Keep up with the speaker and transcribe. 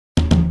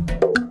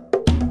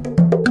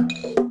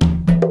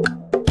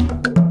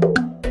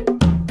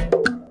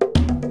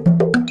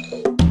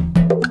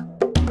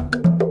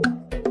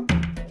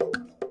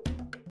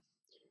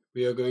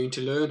are going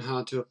to learn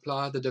how to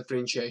apply the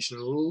differentiation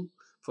rule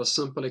for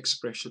simple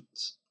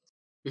expressions.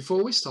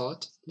 Before we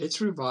start,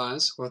 let's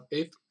revise what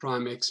f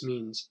prime x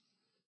means.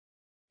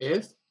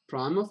 F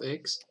prime of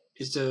x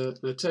is the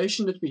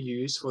notation that we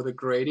use for the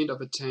gradient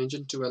of a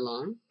tangent to a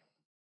line.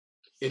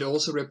 It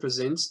also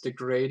represents the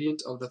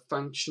gradient of the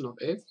function of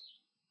f.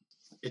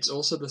 It's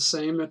also the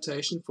same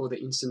notation for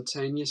the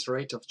instantaneous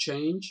rate of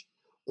change,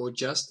 or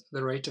just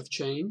the rate of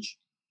change.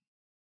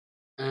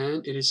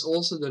 And it is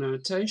also the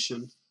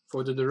notation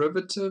for the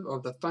derivative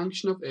of the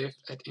function of f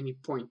at any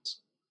point.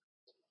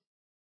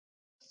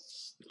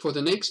 For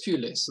the next few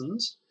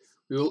lessons,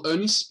 we will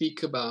only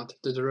speak about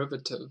the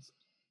derivative,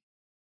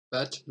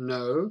 but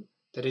know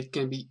that it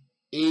can be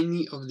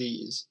any of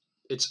these.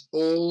 It's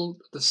all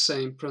the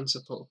same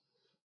principle,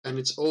 and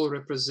it's all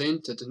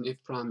represented in f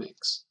prime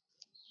x.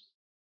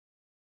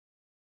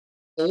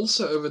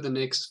 Also, over the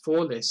next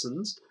 4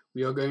 lessons,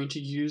 we are going to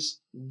use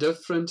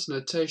different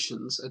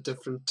notations at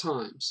different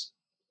times.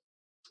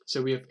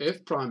 So we have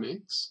f prime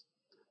x,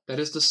 that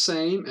is the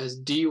same as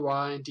dy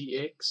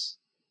dx,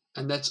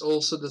 and that's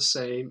also the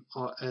same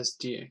as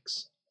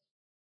dx.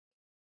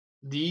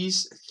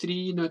 These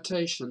 3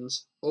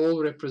 notations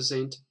all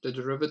represent the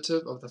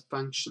derivative of the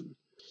function.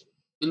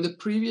 In the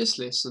previous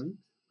lesson,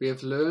 we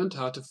have learned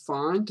how to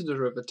find the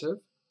derivative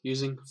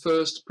using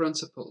first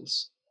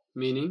principles,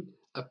 meaning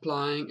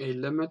applying a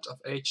limit of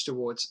h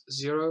towards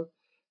 0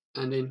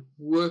 and then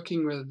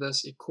working with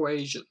this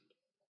equation.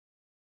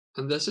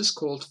 And this is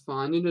called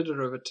finding the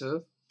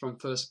derivative from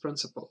first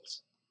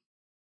principles.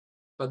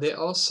 But there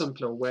are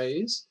simpler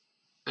ways,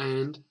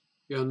 and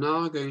we are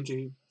now going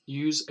to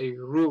use a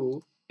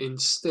rule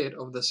instead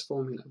of this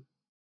formula.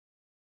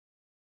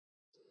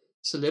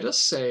 So let us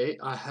say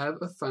I have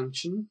a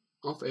function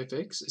of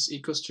fx is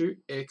equals to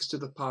x to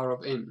the power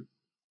of n.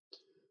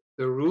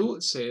 The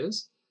rule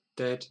says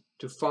that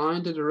to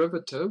find the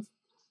derivative,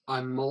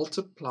 I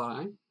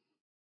multiply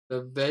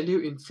the value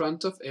in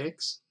front of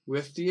x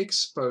with the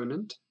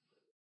exponent,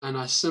 and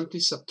I simply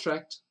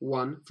subtract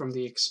 1 from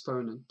the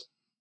exponent.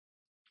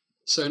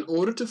 So in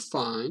order to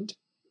find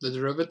the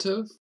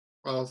derivative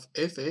of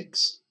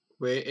fx,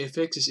 where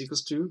fx is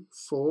equals to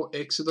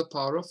 4x to the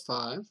power of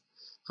 5,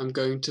 I'm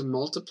going to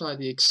multiply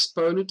the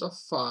exponent of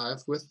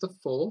 5 with the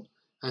 4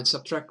 and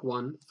subtract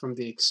 1 from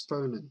the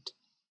exponent.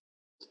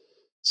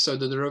 So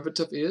the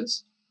derivative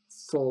is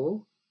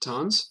 4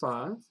 times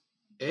 5,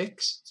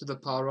 x to the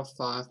power of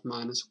 5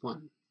 minus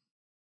 1.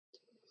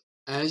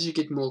 As you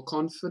get more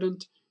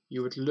confident,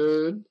 you would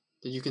learn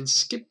that you can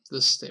skip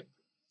this step.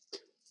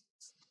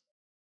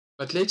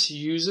 But let's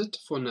use it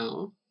for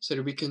now so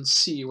that we can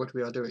see what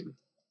we are doing.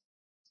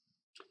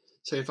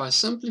 So if I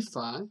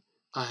simplify,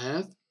 I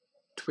have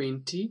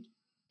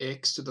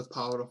 20x to the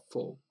power of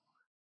 4.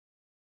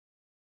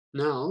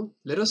 Now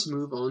let us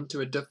move on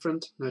to a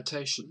different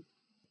notation.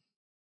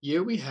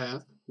 Here we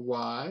have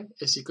y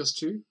is equals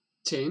to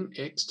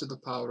 10x to the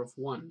power of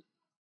 1.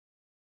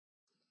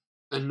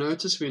 And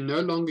notice we're no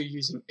longer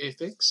using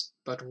fx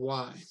but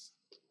y.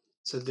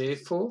 So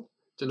therefore,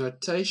 the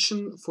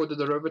notation for the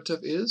derivative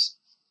is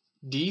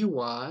dy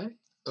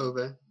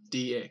over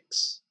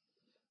dx.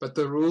 But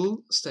the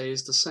rule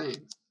stays the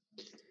same.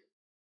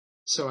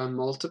 So I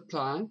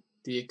multiply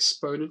the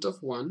exponent of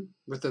 1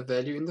 with the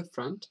value in the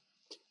front,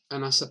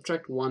 and I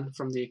subtract 1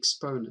 from the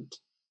exponent.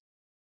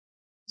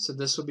 So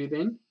this will be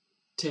then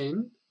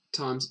 10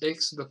 times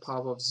x to the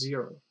power of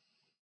 0.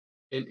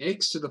 And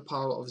x to the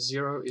power of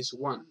 0 is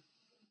 1.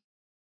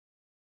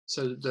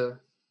 So the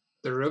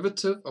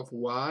derivative of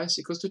y is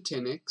equals to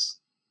 10x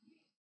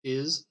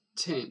is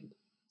 10.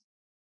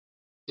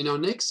 In our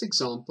next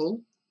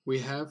example, we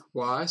have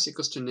y is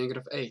equals to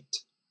negative 8.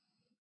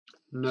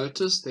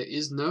 Notice there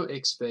is no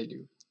x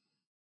value.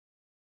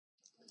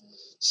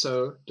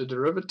 So the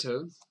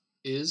derivative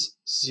is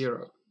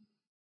 0.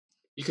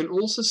 You can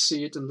also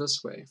see it in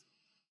this way.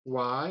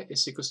 Y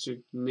is equals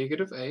to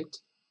negative 8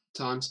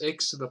 times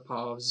x to the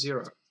power of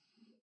 0.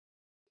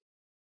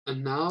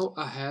 And now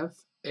I have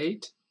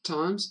 8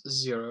 times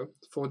 0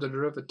 for the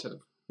derivative,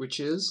 which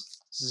is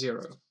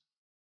 0.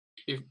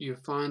 If you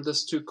find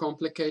this too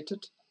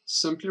complicated,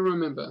 simply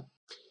remember,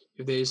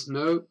 if there is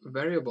no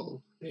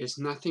variable, there is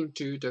nothing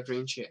to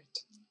differentiate.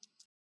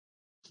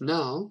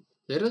 Now,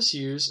 let us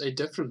use a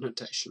different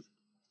notation.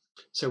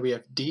 So we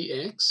have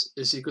dx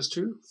is equals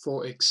to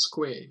 4x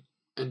squared,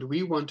 and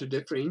we want to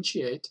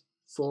differentiate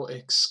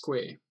 4x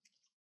squared.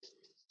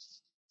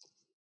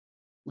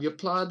 We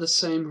apply the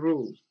same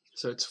rule.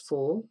 So it's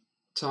 4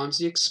 times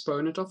the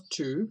exponent of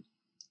 2,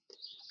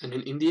 and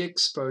then in the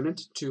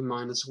exponent 2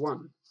 minus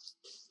 1.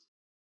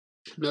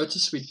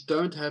 Notice we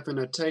don't have a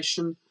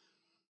notation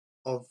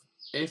of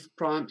f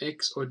prime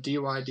x or dy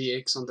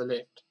dx on the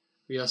left.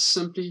 We are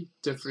simply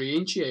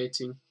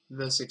differentiating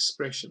this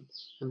expression,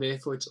 and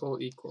therefore it's all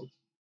equal.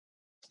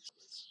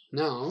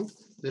 Now,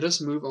 let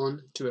us move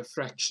on to a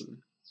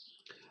fraction.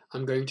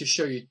 I'm going to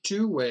show you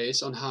 2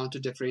 ways on how to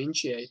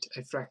differentiate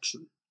a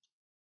fraction.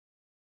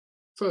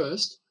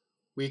 First,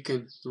 we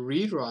can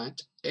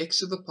rewrite x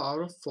to the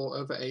power of 4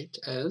 over 8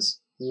 as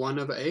 1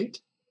 over 8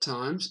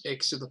 times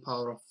x to the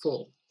power of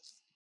 4.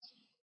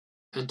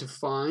 And to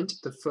find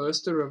the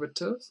first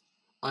derivative,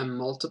 I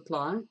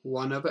multiply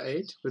 1 over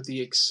 8 with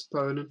the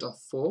exponent of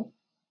 4,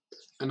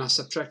 and I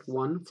subtract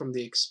 1 from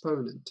the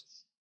exponent.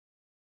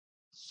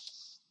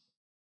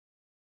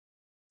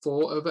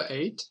 4 over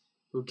 8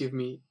 will give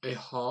me a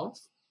half,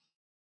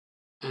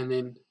 and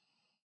then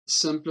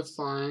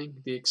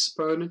simplifying the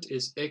exponent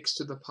is x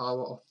to the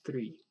power of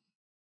 3.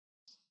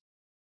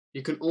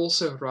 You can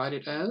also write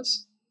it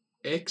as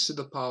x to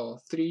the power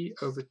of 3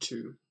 over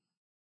 2.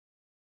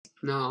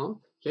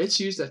 Now, let's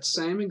use that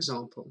same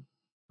example,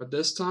 but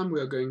this time we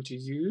are going to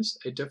use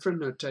a different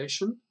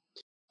notation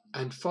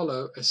and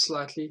follow a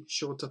slightly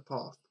shorter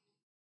path.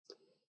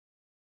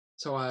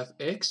 So I have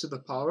x to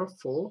the power of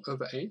 4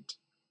 over 8.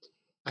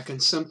 I can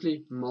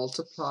simply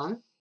multiply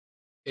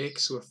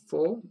x with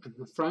 4 in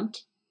the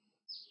front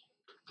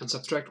and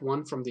subtract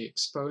 1 from the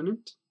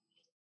exponent.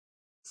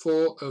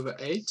 4 over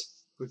 8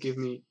 will give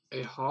me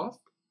a half,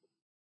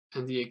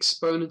 and the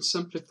exponent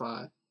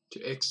simplify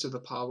to x to the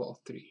power of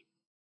 3.